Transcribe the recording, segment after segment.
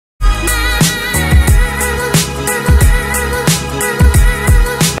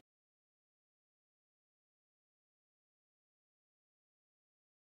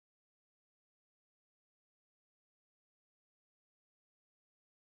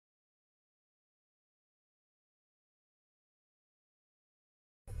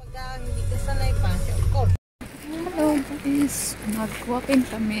Hindi ka sanay pa. Hello guys, mag-walking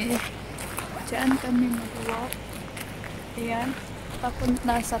kami. Diyan kami mag-walk. Ayan,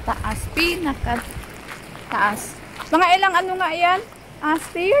 papunta sa taas. Pinaka taas. Mga ilang ano nga yan?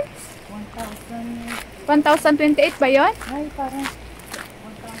 Stairs? 1,028 ba yun? Ay, parang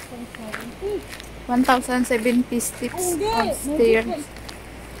 1,070 steps of stairs.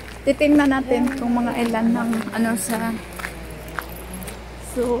 Titingnan natin kung mga ilan ng ano sa...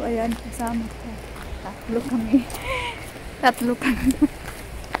 So, ayan, kasama ko. Tatlo kami.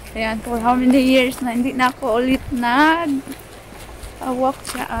 Ayan, for how many years na hindi na ako ulit walk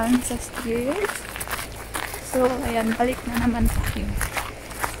siyaan sa stairs. So, ayan, balik na naman tayo.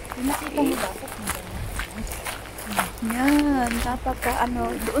 nakita mo dapat Yan, dapat ka ano,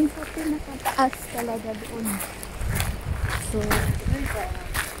 doon sa pinakataas talaga doon. So,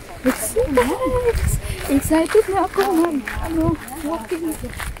 excited na ako walking.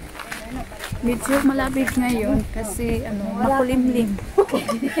 Medyo malabig ngayon kasi makulimlim.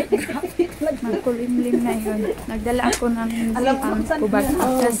 Makulimlim ngayon. Nagdala ako ng kubag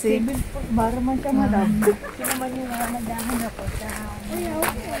kasi para man siya madam. Sino naman yung nagdahan ako sa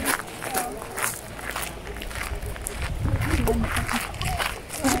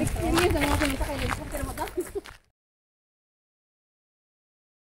experience ang ako nito kayo sa pero madam.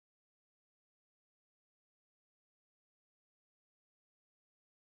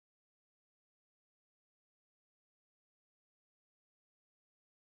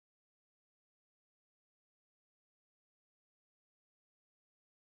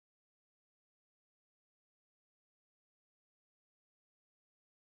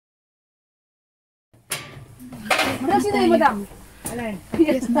 Madam, sino yung madam? Alay.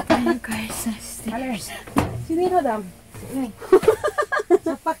 yes na tayo guys sa stairs. Sino yung madam?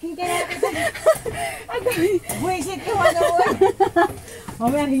 Sa paking kaya natin. Buwisit ka madam.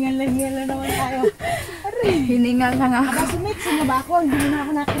 Mamaya, hingal na naman tayo. Hiningal lang ako. Aba, sumit, sino ba ako? Hindi na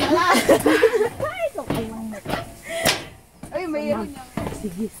ako nakilala. Ay, ito kayo lang. Ay, mayroon niya.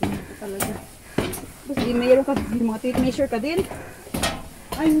 Sige, ko talaga. Sige, mayroon ka. Yung mga tape measure ka din.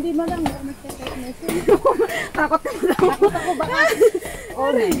 Ay, hindi madam. Mag-tape measure. Takot ka madam. Takot ako baka. Oh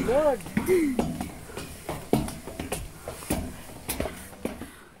my God.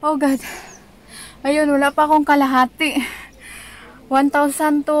 Oh God. Ayun, wala pa akong kalahati.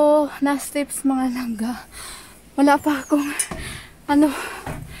 1,000 to na steps mga langga. Wala pa akong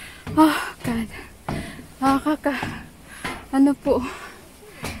oh God.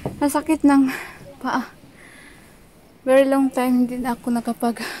 Masakit ng paa. Very long time hindi na ako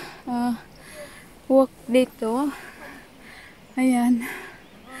nakapag walk dito. Ayan.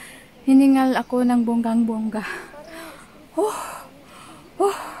 Hiningal ako ng bonggang-bongga.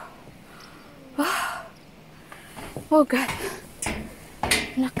 Oh God.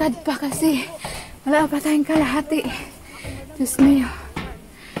 Lakad pa kasi. Wala pa tayong kalahati. Diyos mio.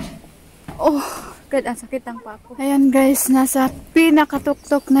 Oh God, ang sakit ang paa ko. Ayan guys, nasa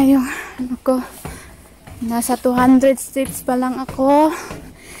pinakatuktok na yung ko. Nasa 200 steps pa lang ako.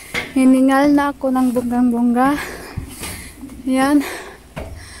 Hiningal na ako ng bonggang-bongga. Yan.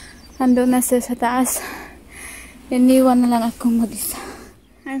 Ando na siya sa taas. Iniwan na lang ako mag-isa.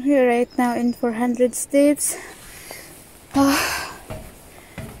 I'm here right now in 400 steps.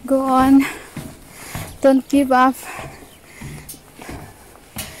 Go on. Don't give up.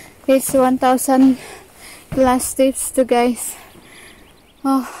 It's 1,000 plus steps to guys.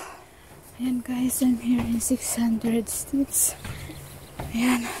 Ayan guys, I'm here in 600 steps.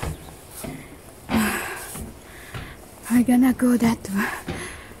 Ayan. I'm gonna go that way.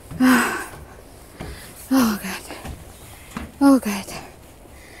 Oh God. Oh God.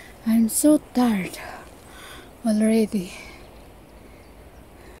 I'm so tired already.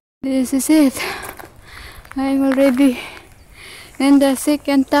 This is it. I'm already in the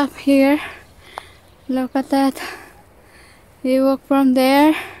second top here. Look at that. You walk from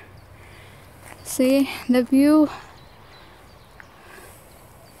there. See the view.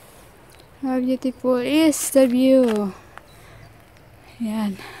 How beautiful is the view.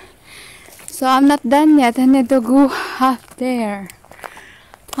 Yan. So I'm not done yet. I need to go up there.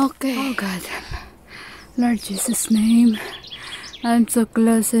 Okay. Oh God. Lord Jesus' name. I'm so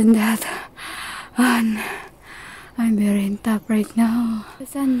close in that. And I'm very in top right now.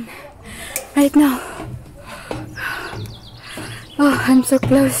 Listen. Right now. Oh, I'm so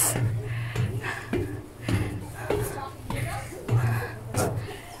close.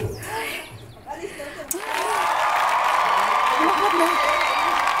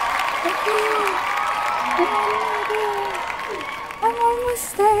 I'm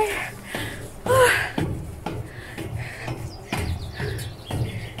almost there.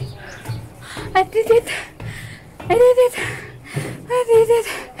 I did it. I did it. I did it.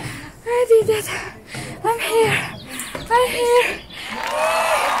 I did it. I'm here. I'm here.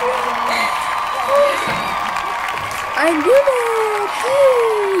 I did it.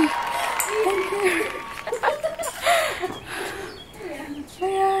 Yay. I'm here.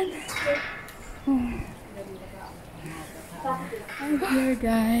 Ayan. I'm here,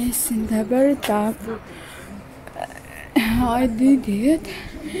 guys, in the very top. I did it.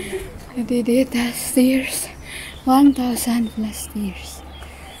 I did it. The stairs. 1,000 plus stairs.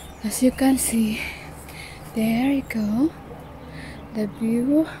 As you can see, there you go. The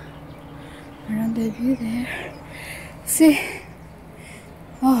view. Around the view there. See?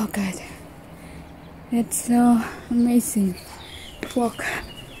 Oh God. It's so amazing. Walk.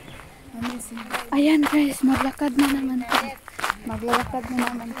 Amazing. Ayan guys, maglakad na naman kami. Maglalakad na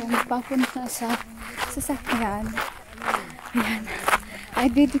naman kami papunta sa sasakyan. Ayan. I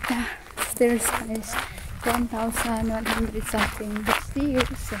did it. Stairs guys. 1,100 something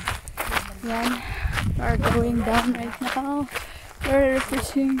stairs. Ayan. We're going down right now. We're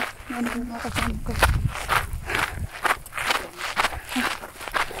refreshing. Ayan yung mga kasama ko.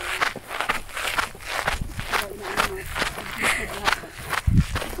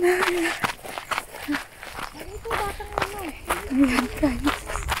 Ayan guys.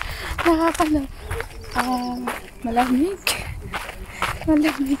 Nakakala. Malamig.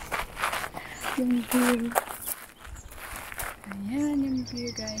 Malamig. Yung view. Ayan yung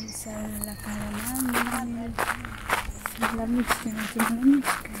view guys. Sa lakaran namin. Malamig siya. Malamig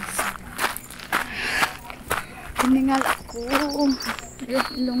guys. Piningal ako.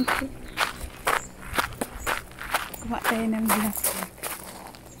 Ilong ko. Kuha tayo ng vlog.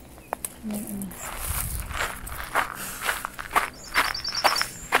 Ayan.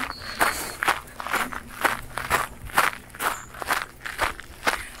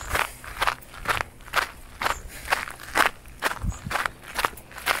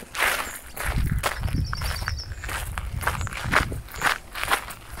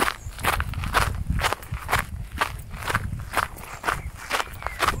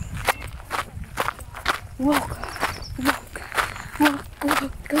 Walk, walk, walk, walk,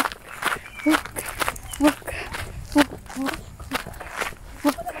 walk, walk, walk, walk, walk, walk, walk, walk.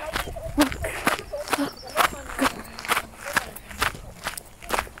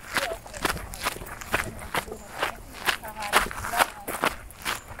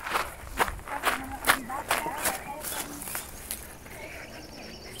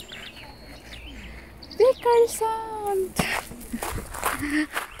 Vikersund.